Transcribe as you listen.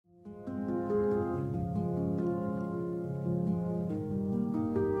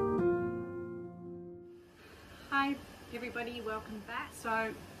everybody, welcome back.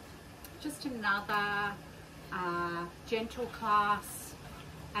 So just another gentle class,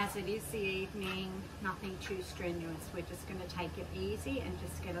 as it is the evening, nothing too strenuous. We're just going to take it easy and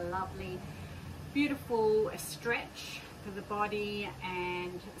just get a lovely beautiful stretch for the body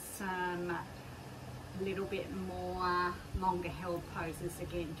and some little bit more longer held poses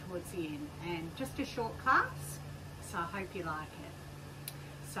again towards the end, and just a short class, so I hope you like it.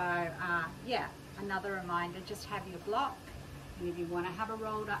 So yeah, another reminder, just have your block, and if you want to have a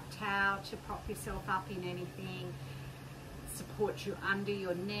rolled up towel to prop yourself up in anything, support you under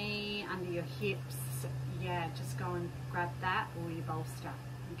your knee, under your hips, yeah, just go and grab that, or your bolster.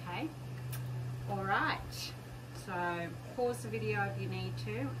 Okay, all right, so pause the video if you need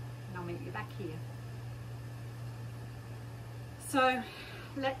to, and I'll meet you back here. So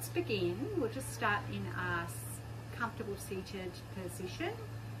let's begin. We'll just start in a comfortable seated position.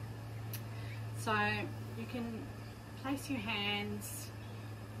 So you can place your hands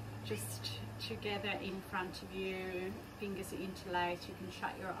just together in front of you, fingers are interlaced. You can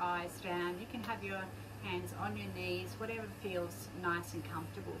shut your eyes down. You can have your hands on your knees, whatever feels nice and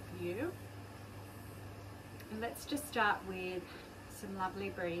comfortable for you. And let's just start with some lovely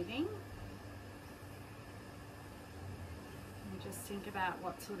breathing. And just think about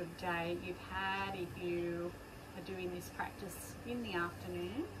what sort of day you've had if you are doing this practice in the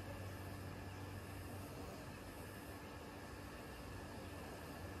afternoon.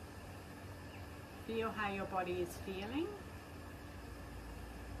 Feel how your body is feeling.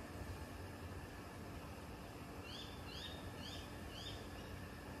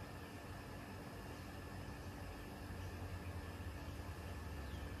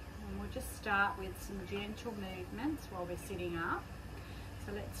 And we'll just start with some gentle movements while we're sitting up.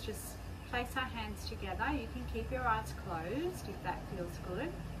 So let's just place our hands together. You can keep your eyes closed if that feels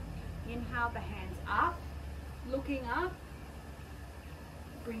good. Inhale the hands up, looking up.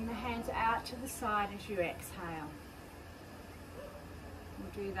 Bring the hands out to the side as you exhale.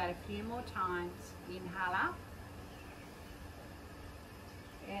 We'll do that a few more times. Inhale up.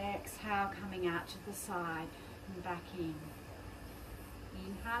 Exhale, coming out to the side and back in.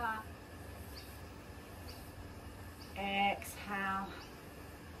 Inhale up. Exhale,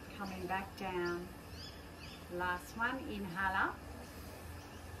 coming back down. Last one, inhale up.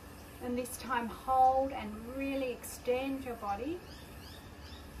 And this time hold and really extend your body.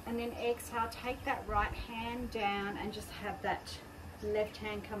 And then exhale, take that right hand down and just have that left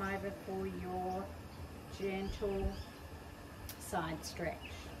hand come over for your gentle side stretch.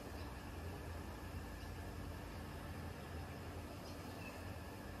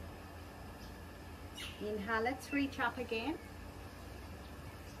 Inhale, let's reach up again.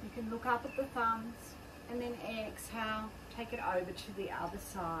 You can look up at the thumbs, and then exhale, take it over to the other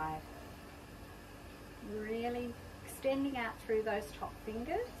side. Really extending out through those top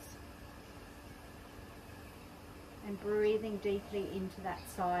fingers and breathing deeply into that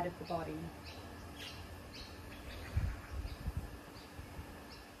side of the body.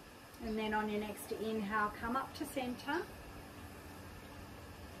 And then on your next inhale, come up to center.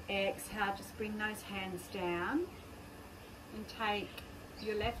 Exhale, just bring those hands down and take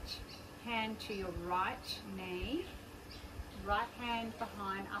your left hand to your right knee, right hand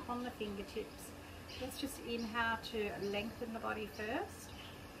behind, up on the fingertips. Let's just inhale to lengthen the body first,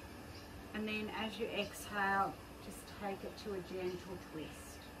 and then as you exhale, just take it to a gentle twist.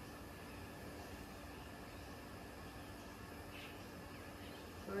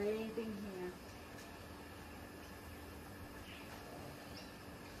 Breathing here.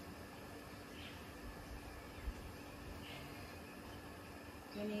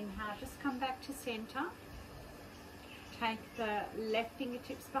 Then inhale, just come back to center. Take the left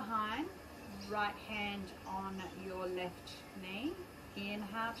fingertips behind, right hand on your left knee.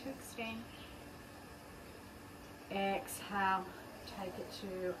 Inhale to extend. Exhale, take it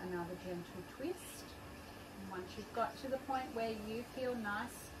to another gentle twist. And once you've got to the point where you feel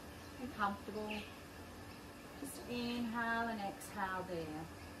nice and comfortable, just inhale and exhale there.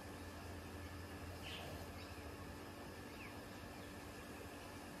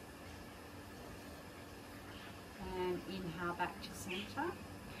 And inhale back to center.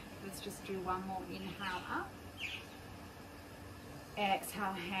 Let's just do one more inhale up.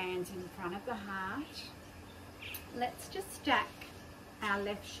 Exhale, hands in front of the heart. Let's just stack our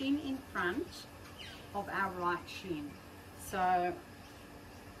left shin in front of our right shin. So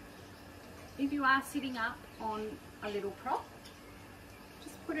if you are sitting up on a little prop,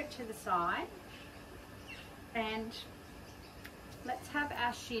 just put it to the side, and let's have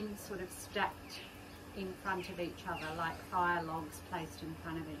our shins sort of stacked in front of each other, like fire logs placed in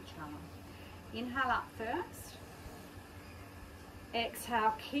front of each other. Inhale up first.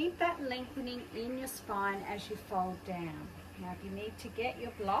 Exhale, keep that lengthening in your spine as you fold down. Now if you need to get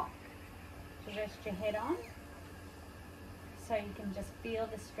your block to rest your head on, so you can just feel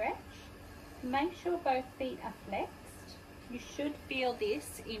the stretch. Make sure both feet are flexed. You should feel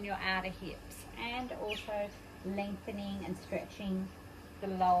this in your outer hips and also lengthening and stretching the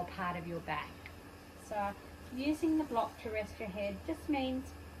lower part of your back. So using the block to rest your head just means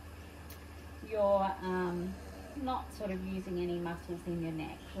you're not sort of using any muscles in your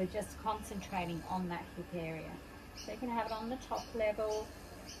neck. We're just concentrating on that hip area. So you can have it on the top level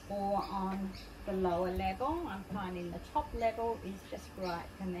or on the lower level. I'm finding the top level is just right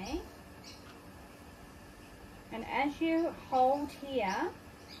for me. And as you hold here,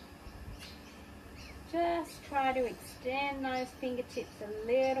 just try to extend those fingertips a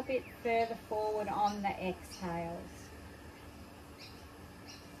little bit further forward on the exhales.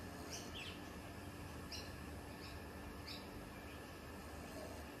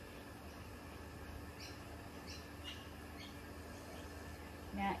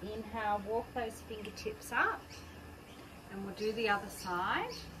 Now inhale, walk those fingertips up, and we'll do the other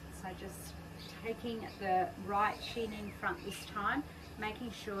side. So just taking the right shin in front this time,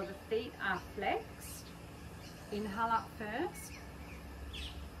 making sure the feet are flexed. Inhale up first,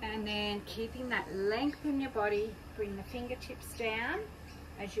 and then keeping that length in your body, bring the fingertips down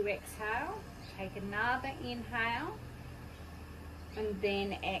as you exhale. Take another inhale, and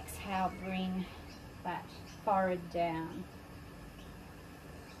then exhale, bring that forehead down.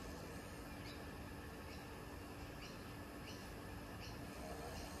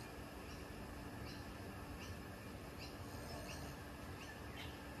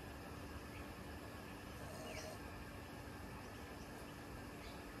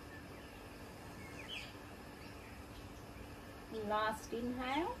 Last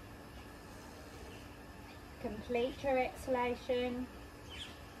inhale. Complete your exhalation.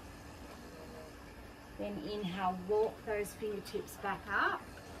 Then inhale, walk those fingertips back up.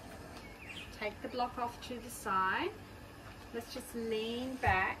 Take the block off to the side. Let's just lean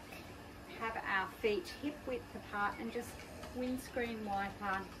back, have our feet hip width apart, and just windscreen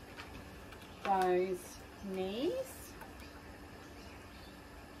wiper those knees.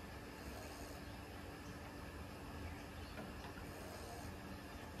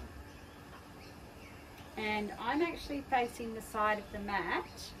 And I'm actually facing the side of the mat,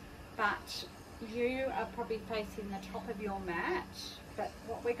 but you are probably facing the top of your mat. But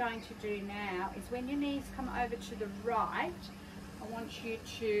what we're going to do now is when your knees come over to the right, I want you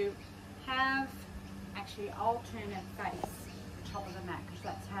to have actually alternate face the top of the mat, because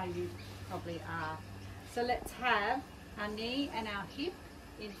that's how you probably are. So let's have our knee and our hip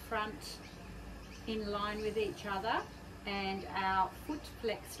in front, in line with each other, and our foot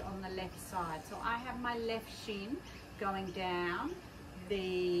flexed on the left side. So I have my left shin going down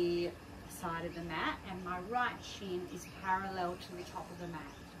the side of the mat, and my right shin is parallel to the top of the mat.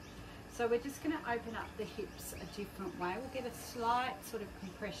 So we're just going to open up the hips a different way. We'll get a slight sort of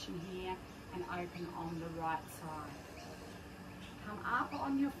compression here and open on the right side. Come up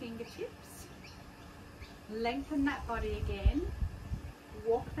on your fingertips, lengthen that body again,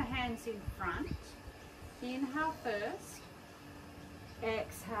 walk the hands in front. Inhale first,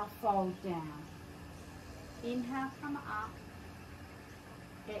 exhale, fold down. Inhale, come up,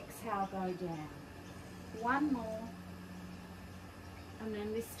 exhale, go down. One more, and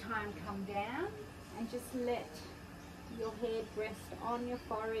then this time come down and just let your head rest on your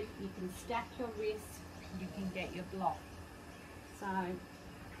forehead. You can stack your wrists, you can get your block. So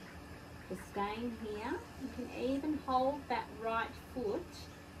just staying here. You can even hold that right foot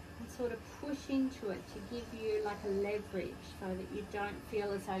and sort of push into it to give you like a leverage so that you don't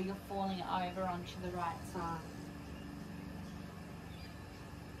feel as though you're falling over onto the right side.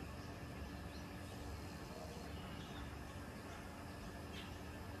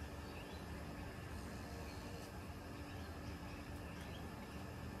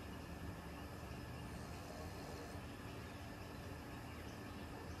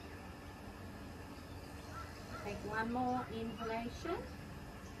 Take one more inhalation.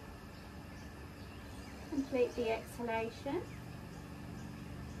 Complete the exhalation.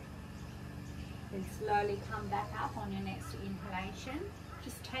 Then slowly come back up on your next inhalation.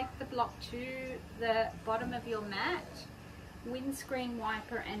 Just take the block to the bottom of your mat, windscreen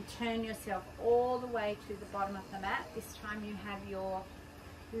wiper, and turn yourself all the way to the bottom of the mat. This time you have your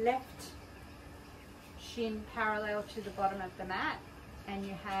left shin parallel to the bottom of the mat, and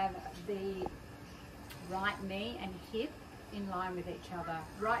you have the right knee and hip in line with each other.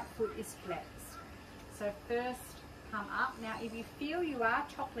 Right foot is flexed. So first come up. Now if you feel you are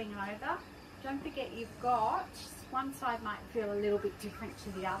toppling over, Don't forget you've got, one side might feel a little bit different to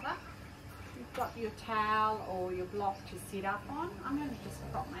the other. You've got your towel or your block to sit up on. I'm going to just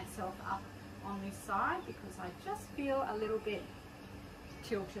prop myself up on this side because I just feel a little bit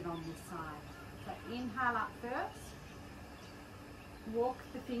tilted on this side. So inhale up first. Walk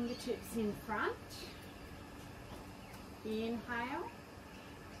the fingertips in front. Inhale.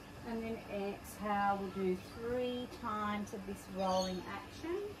 And then exhale. We'll do 3 times of this rolling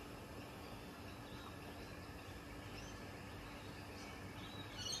action.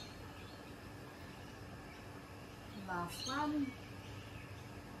 Last one.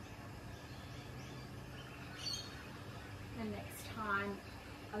 And next time,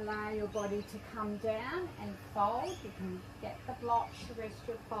 allow your body to come down and fold. You can get the block to rest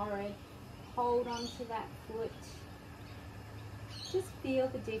your forehead. Hold on to that foot. Just feel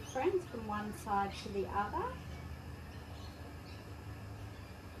the difference from one side to the other.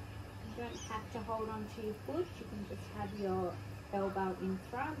 You don't have to hold on to your foot. You can just have your elbow in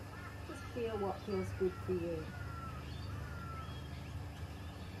front. Just feel what feels good for you.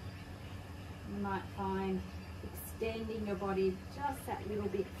 You might find extending your body just that little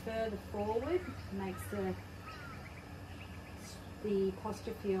bit further forward makes the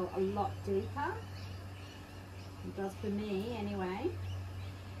posture feel a lot deeper. It does for me anyway.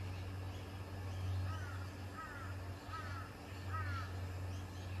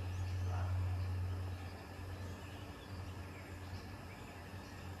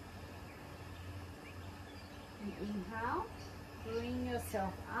 And inhale, bring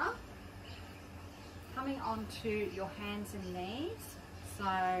yourself up. Coming onto your hands and knees. So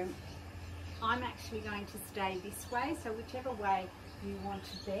I'm actually going to stay this way, so whichever way you want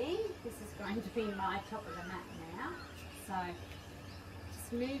to be, this is going to be my top of the mat now. So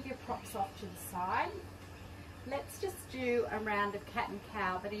just move your props off to the side. Let's just do a round of cat and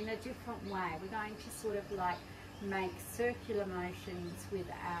cow, but in a different way. We're going to sort of like make circular motions with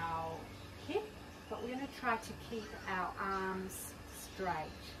our hip, but we're going to try to keep our arms straight.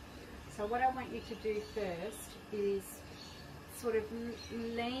 So what I want you to do first is sort of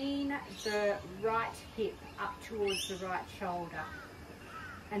lean the right hip up towards the right shoulder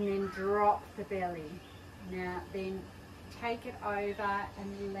and then drop the belly. Now then take it over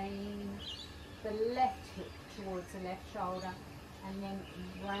and lean the left hip towards the left shoulder and then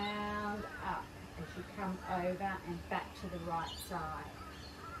round up as you come over and back to the right side.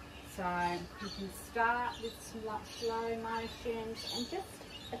 So you can start with some slow motions and just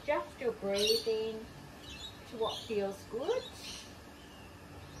adjust your breathing to what feels good.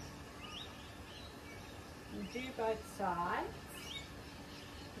 And do both sides.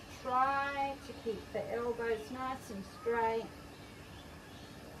 Try to keep the elbows nice and straight.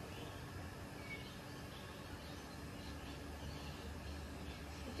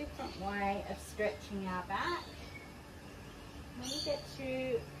 A different way of stretching our back. When you get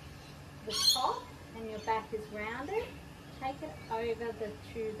to the top and your back is rounded, take it over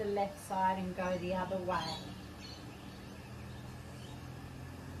to the left side and go the other way.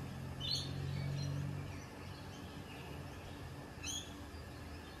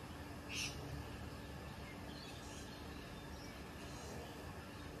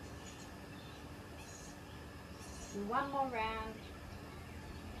 And one more round.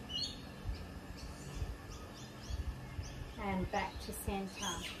 And back to center.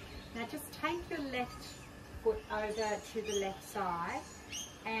 Now just take your left foot over to the left side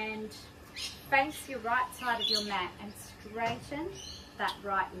and face your right side of your mat and straighten that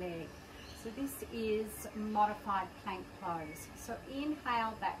right leg. So this is modified plank pose. So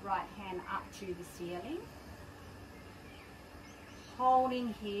inhale that right hand up to the ceiling.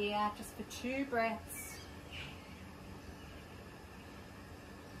 Holding here just for 2 breaths.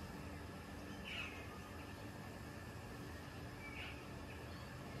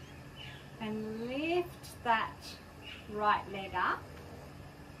 And lift that right leg up.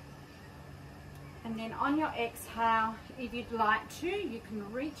 And then on your exhale, if you'd like to, you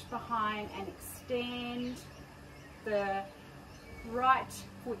can reach behind and extend the right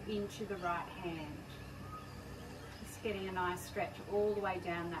foot into the right hand. Just getting a nice stretch all the way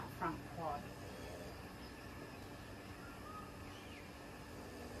down that front quad.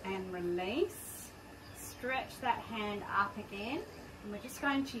 And release. Stretch that hand up again. And we're just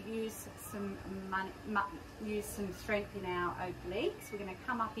going to use some strength in our obliques. We're going to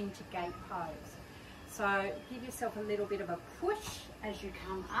come up into gate pose. So give yourself a little bit of a push as you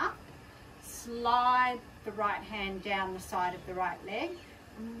come up. Slide the right hand down the side of the right leg.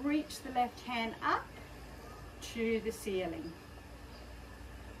 Reach the left hand up to the ceiling.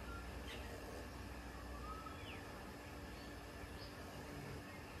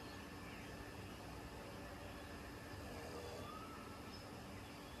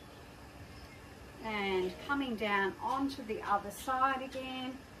 and coming down onto the other side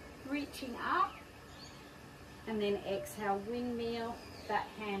again, reaching up, and then exhale, windmill that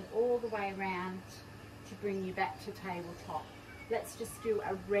hand all the way around to bring you back to tabletop. Let's just do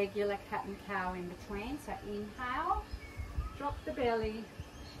a regular cat and cow in between. So inhale, drop the belly,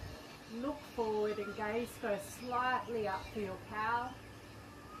 look forward and gaze go slightly up for your cow.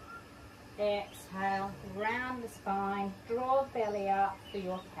 Exhale, round the spine, draw the belly up for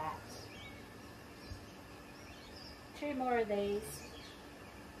your cat. 2 more of these.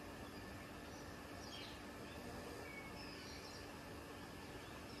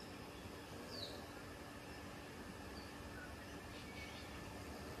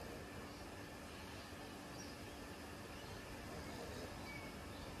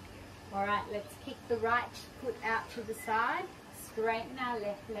 All right, let's kick the right foot out to the side, straighten our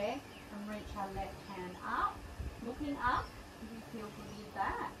left leg and reach our left hand up. Looking up, you feel good with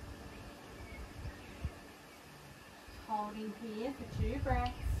that. Holding here for 2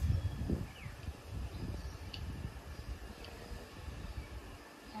 breaths.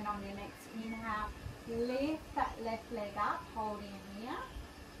 And on your next inhale, lift that left leg up, holding here.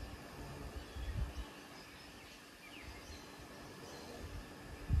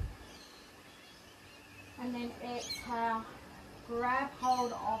 And then exhale, grab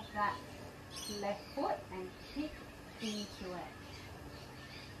hold of that left foot and kick into it.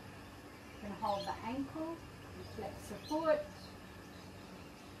 You can hold the ankle and flex the foot.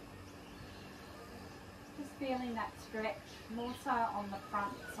 Just feeling that stretch more so on the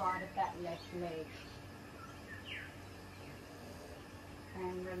front side of that left leg.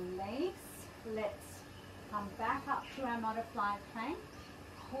 And release. Let's come back up to our modified plank.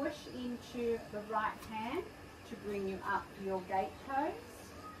 Push into the right hand to bring you up to your gate toes.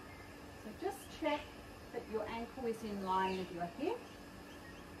 So just check that your ankle is in line with your hip.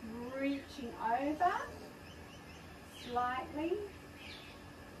 Reaching over slightly.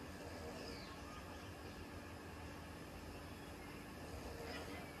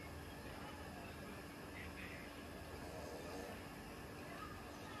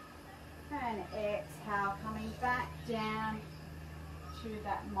 And exhale, coming back down to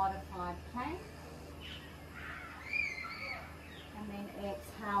that modified plank. And then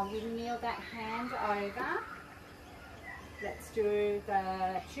exhale, windmill that hand over. Let's do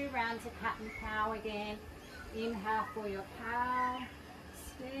the 2 rounds of cat and cow again. Inhale for your cow.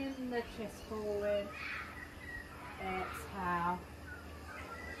 Extend the chest forward. Exhale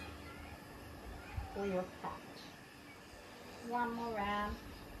for your cat. 1 more round.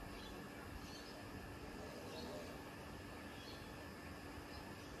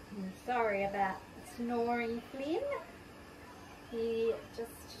 Sorry about snoring, Flynn. He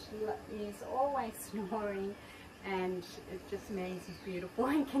just is always snoring, and it just means he's beautiful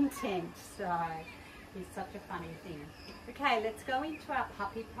and content. So he's such a funny thing. Okay, let's go into our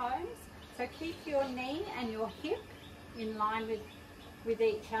puppy pose. So keep your knee and your hip in line with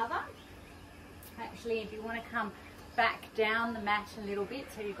each other. Actually, if you want to come back down the mat a little bit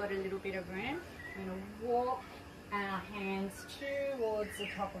so you've got a little bit of room, I'm going to walk our hands towards the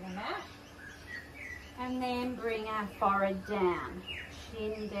top of the mat and then bring our forehead down,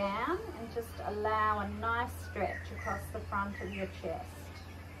 chin down, and just allow a nice stretch across the front of your chest.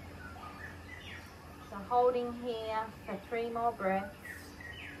 So holding here for 3 more breaths.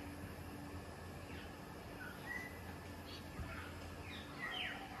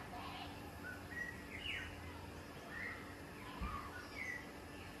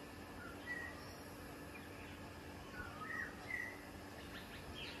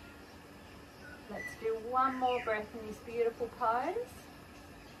 Let's do 1 more breath in this beautiful pose.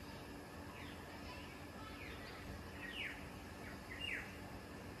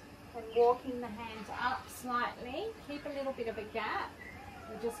 And walking the hands up slightly. Keep a little bit of a gap.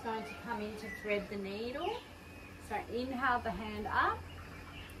 We're just going to come in to thread the needle. So inhale the hand up.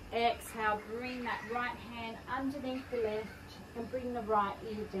 Exhale, bring that right hand underneath the left and bring the right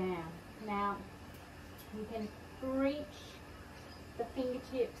ear down. Now, you can reach the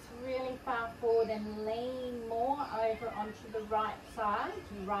fingertips really far forward and lean more over onto the right side,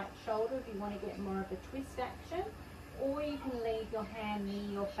 your right shoulder if you want to get more of a twist action, or you can leave your hand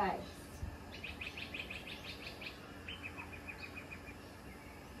near your face.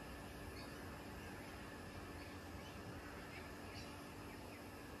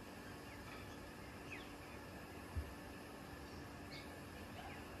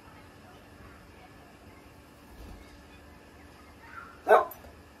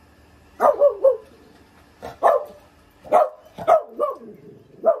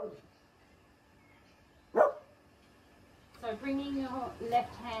 So bringing your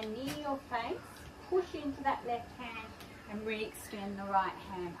left hand near your face, push into that left hand and re-extend the right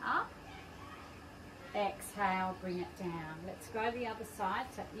hand up. Exhale, bring it down. Let's go the other side.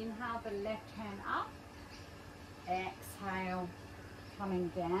 So inhale the left hand up. Exhale,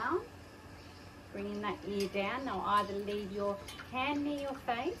 coming down. Bringing that ear down. Now either leave your hand near your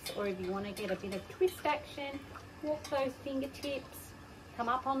face, or if you want to get a bit of twist action, walk those fingertips. Come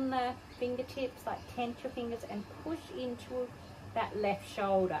up on the fingertips, like tense your fingers and push into that left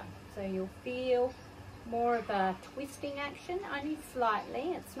shoulder. So you'll feel more of a twisting action, only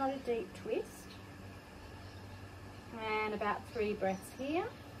slightly. It's not a deep twist. And about 3 breaths here.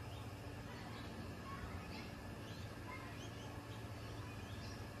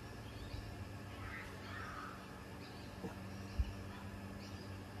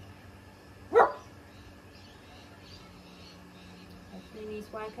 Hopefully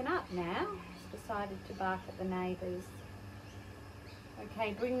he's woken up now. He's decided to bark at the neighbours.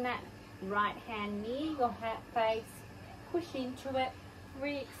 Okay, bring that right hand near your face, push into it,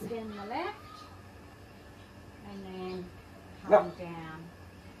 re-extend the left, and then come down.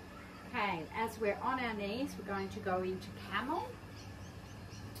 Okay, as we're on our knees, we're going to go into camel.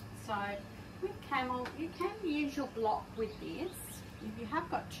 So with camel, you can use your block with this. If you have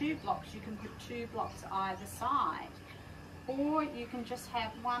got 2 blocks, you can put 2 blocks either side. Or you can just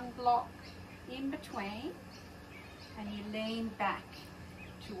have 1 block in between and you lean back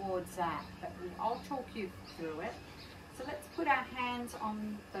towards that. But I'll talk you through it. So let's put our hands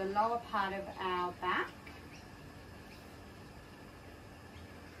on the lower part of our back.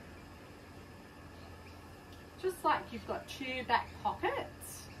 Just like you've got 2 back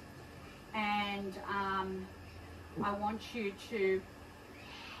pockets. And I want you to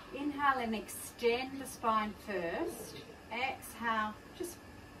inhale and extend the spine first. Exhale, just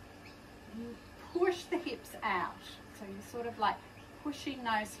push the hips out. So you're sort of like pushing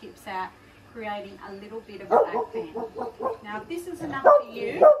those hips out, creating a little bit of a back bend. Now if this is enough for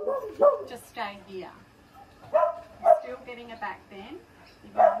you, just stay here. You're still getting a back bend.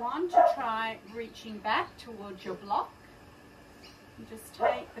 If you want to try reaching back towards your block, you just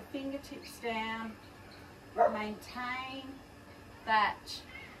take the fingertips down, maintain that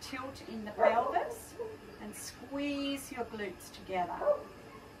tilt in the pelvis and squeeze your glutes together.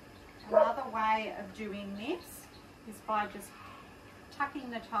 Another way of doing this is by just tucking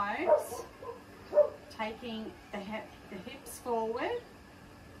the toes, taking the hips forward,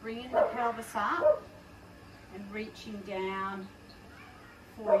 bringing the pelvis up and reaching down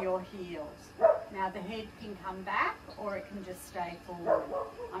for your heels. Now the head can come back or it can just stay forward.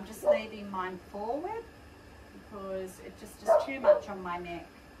 I'm just leaving mine forward because it just is too much on my neck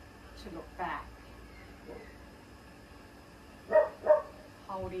to look back.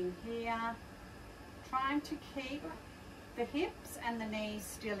 Holding here, trying to keep the hips and the knees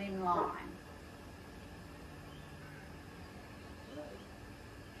still in line.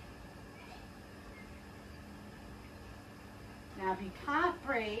 Now if you can't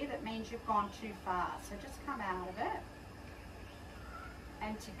breathe, it means you've gone too far, so just come out of it.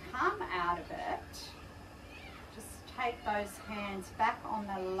 And to come out of it, just take those hands back on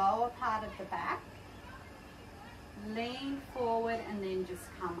the lower part of the back, lean forward and then just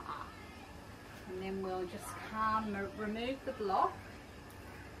come up. And then we'll just remove the block.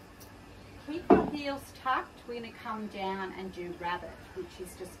 Keep your heels tucked. We're going to come down and do rabbit, which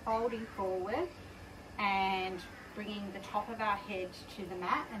is just folding forward and bringing the top of our head to the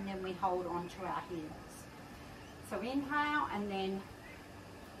mat, and then we hold on to our heels. So inhale and then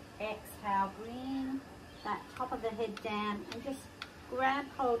exhale, bring that top of the head down and just grab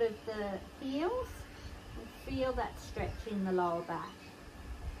hold of the heels and feel that stretch in the lower back.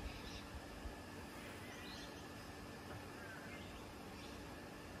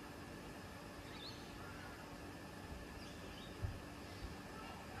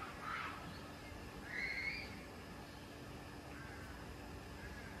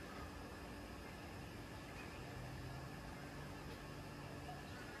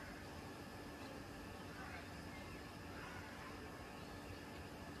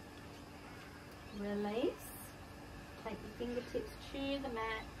 Release. Take your fingertips to the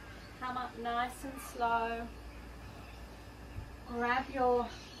mat. Come up nice and slow. Grab your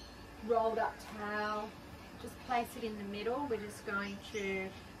rolled up towel. Just place it in the middle. We're just going to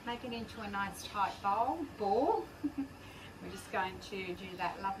make it into a nice tight ball. We're just going to do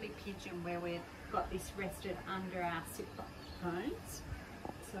that lovely pigeon where we've got this rested under our sit bones.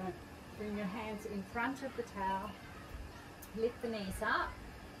 So bring your hands in front of the towel. Lift the knees up.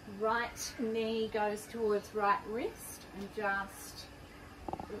 Right knee goes towards right wrist and just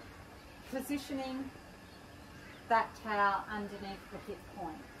positioning that towel underneath the hip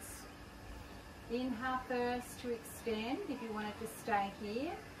points. Inhale first to extend. If you wanted to stay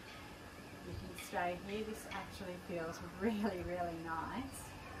here, you can stay here. This actually feels really, really nice.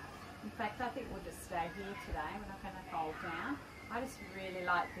 In fact, I think we'll just stay here today. We're not going to fold down. I just really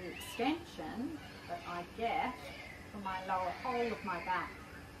like the extension that I get from my lower whole of my back.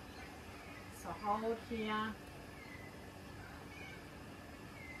 So hold here.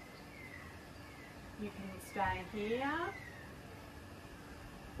 You can stay here,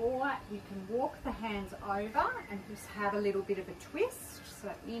 or you can walk the hands over and just have a little bit of a twist.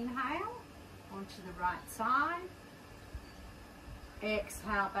 So inhale onto the right side.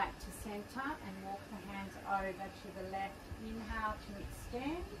 Exhale back to center and walk the hands over to the left. Inhale to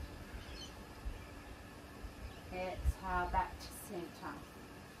extend. Exhale back to center.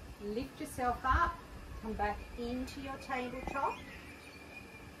 Lift yourself up. Come back into your tabletop.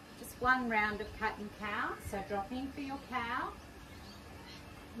 Just one round of cat and cow. So dropping for your cow.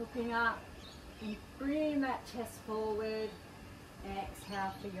 Looking up and bring that chest forward.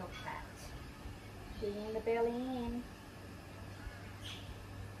 Exhale for your cat. Bringing the belly in.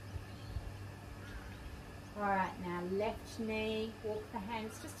 Alright, now left knee, walk the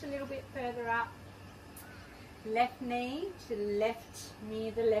hands just a little bit further up. Left knee to left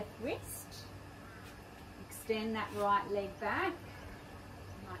near the left wrist. Extend that right leg back.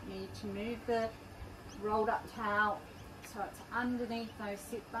 You might need to move the rolled up towel so it's underneath those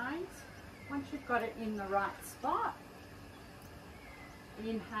sit bones. Once you've got it in the right spot,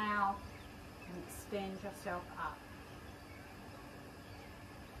 inhale and extend yourself up.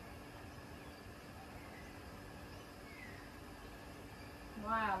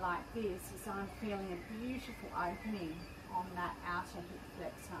 Why I like this is I'm feeling a beautiful opening on that outer hip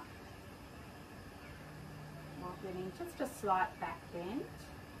flexor. While getting just a slight back bend.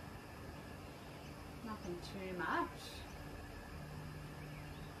 Nothing too much.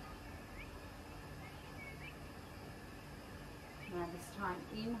 Now this time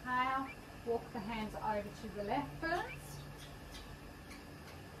inhale, walk the hands over to the left first.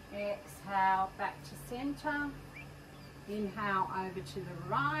 Exhale back to center. Inhale over to the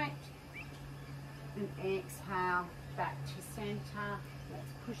right and exhale back to center.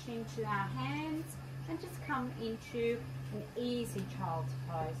 Let's push into our hands and just come into an easy child's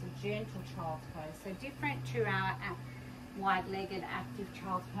pose, a gentle child's pose. So different to our wide-legged active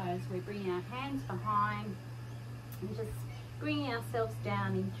child's pose. We bring our hands behind and just bring ourselves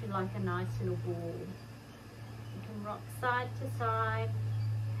down into like a nice little ball. You can rock side to side.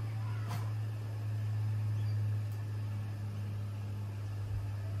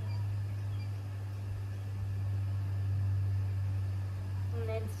 And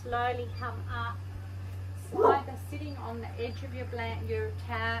then slowly come up, either sitting on the edge of your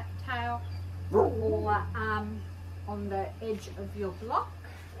tail or on the edge of your block.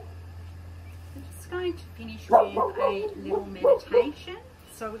 I'm just going to finish with a little meditation.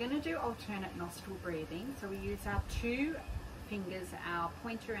 So we're going to do alternate nostril breathing. So we use our two fingers, our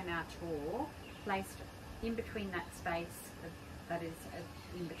pointer and our toe, placed in between that space that is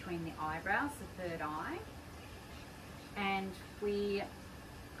in between the eyebrows, the third eye. And we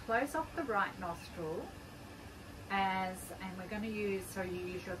close off the right nostril and we're going to use, so you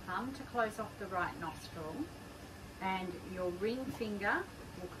use your thumb to close off the right nostril and your ring finger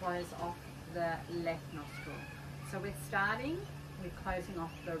will close off the left nostril. So we're starting with closing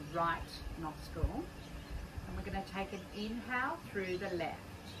off the right nostril and we're going to take an inhale through the left.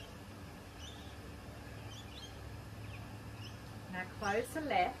 Now close the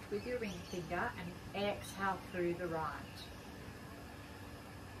left with your ring finger and exhale through the right.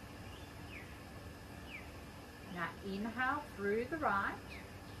 Now inhale through the right,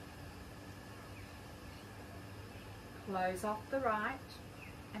 close off the right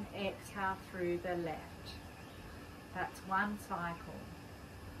and exhale through the left. That's one cycle.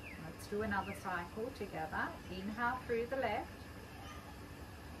 Let's do another cycle together. Inhale through the left,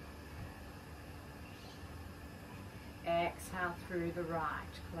 exhale through the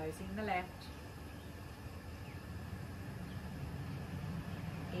right, closing the left.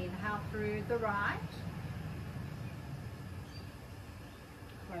 Inhale through the right.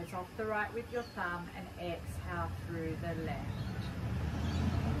 Close off the right with your thumb and exhale through the left.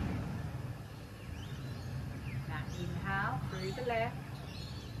 Now inhale through the left.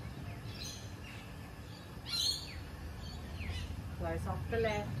 Close off the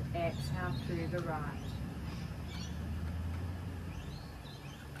left, exhale through the right.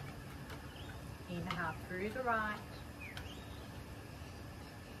 Inhale through the right.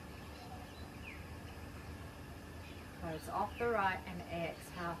 Close off the right and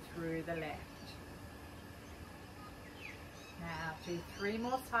exhale through the left. Now do 3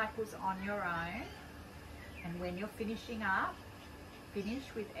 more cycles on your own, and when you're finishing up, finish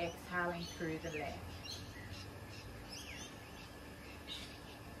with exhaling through the left.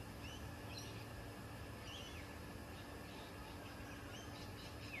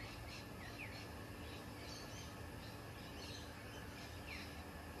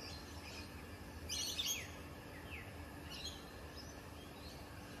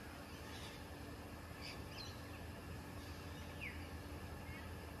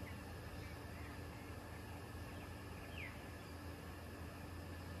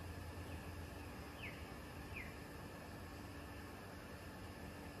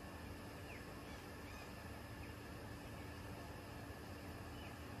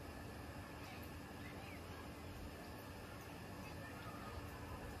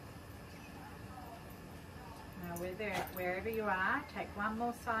 Wherever you are, take 1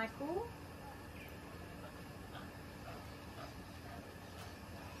 more cycle.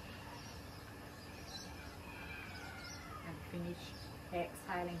 And finish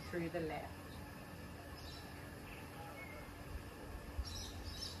exhaling through the left.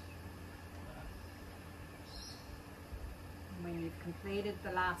 And when you've completed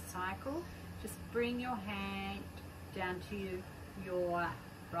the last cycle, just bring your hand down to your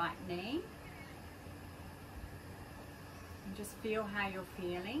right knee. And just feel how you're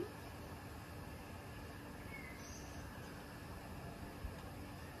feeling.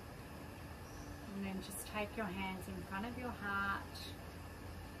 And then just take your hands in front of your heart.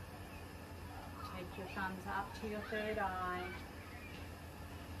 Take your thumbs up to your third eye.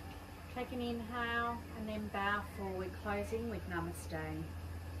 Take an inhale and then bow forward, closing with Namaste.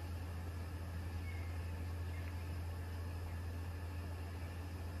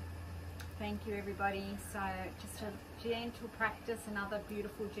 Thank you, everybody. So just a gentle practice, another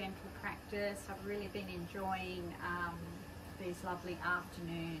beautiful gentle practice. I've really been enjoying these lovely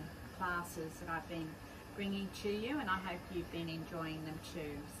afternoon classes that I've been bringing to you, and I hope you've been enjoying them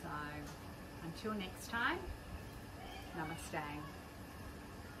too. So until next time, Namaste.